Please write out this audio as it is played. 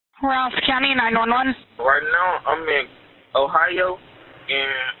Ross County 911. Right now, I'm in Ohio,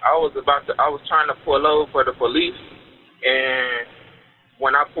 and I was trying to pull over for the police, and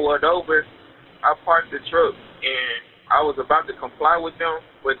when I pulled over, I parked the truck, and I was about to comply with them,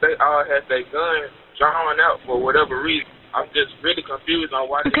 but they all had their guns drawn out for whatever reason. I'm just really confused on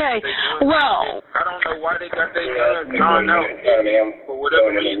why they got their guns. Well, I don't know why they got their guns drawn out for whatever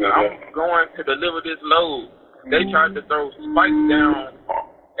reason. I'm going to deliver this load. They tried to throw spikes down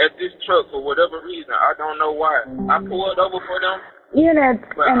at this truck for whatever reason. I don't know why. I pulled over for them. Units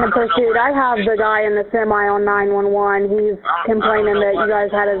in the pursuit. I have the guy in the semi on 911. He's complaining that you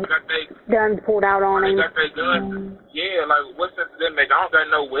guys had his guns pulled out on him. They got their guns. Yeah, like what sense does that make? I don't got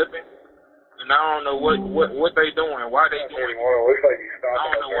no weapon. And I don't know what they doing, why they doing it. I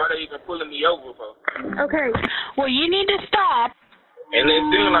don't know why they even pulling me over for. Okay. Well, you need to stop. And it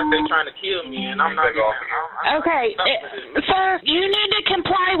seems like they're trying to kill me, and I'm not even. Okay, sir, you need to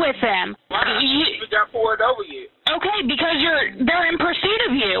comply with them. Why not? You got pulled over yet? Okay, because they're in pursuit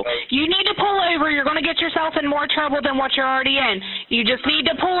of you. You need to pull over. You're going to get yourself in more trouble than what you're already in. You just need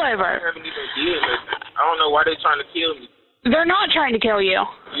to pull over. I haven't even did nothing. I don't know why they're trying to kill me. They're not trying to kill you.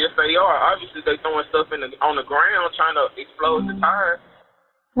 Yes, they are. Obviously, they're throwing stuff on the ground, trying to explode the tires.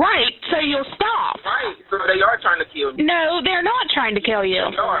 Right, so you'll stop. Right, so they are trying to kill me. No, they're not trying to kill you.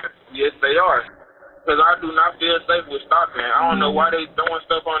 They are. Yes, they are. Because I do not feel safe with stopping. I don't know why they throwing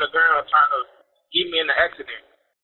stuff on the ground trying to get me in an accident.